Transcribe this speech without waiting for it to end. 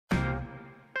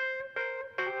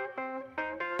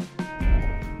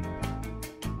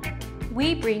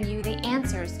we bring you the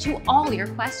answers to all your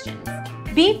questions.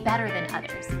 Be better than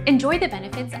others. Enjoy the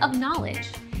benefits of knowledge.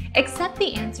 Accept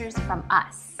the answers from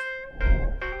us.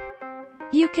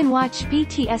 You can watch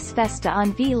BTS Festa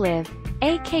on VLive,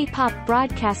 a K-pop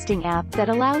broadcasting app that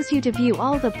allows you to view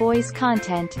all the boys'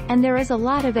 content, and there is a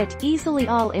lot of it, easily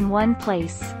all in one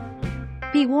place.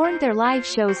 Be warned, their live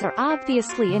shows are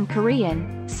obviously in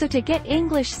Korean, so to get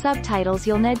English subtitles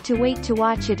you'll need to wait to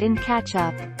watch it in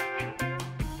catch-up.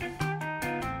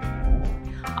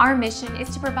 Our mission is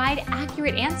to provide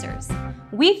accurate answers.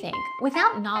 We think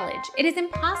without knowledge, it is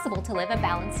impossible to live a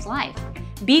balanced life.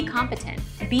 Be competent,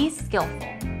 be skillful.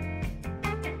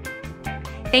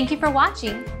 Thank you for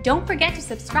watching. Don't forget to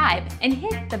subscribe and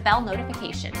hit the bell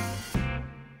notification.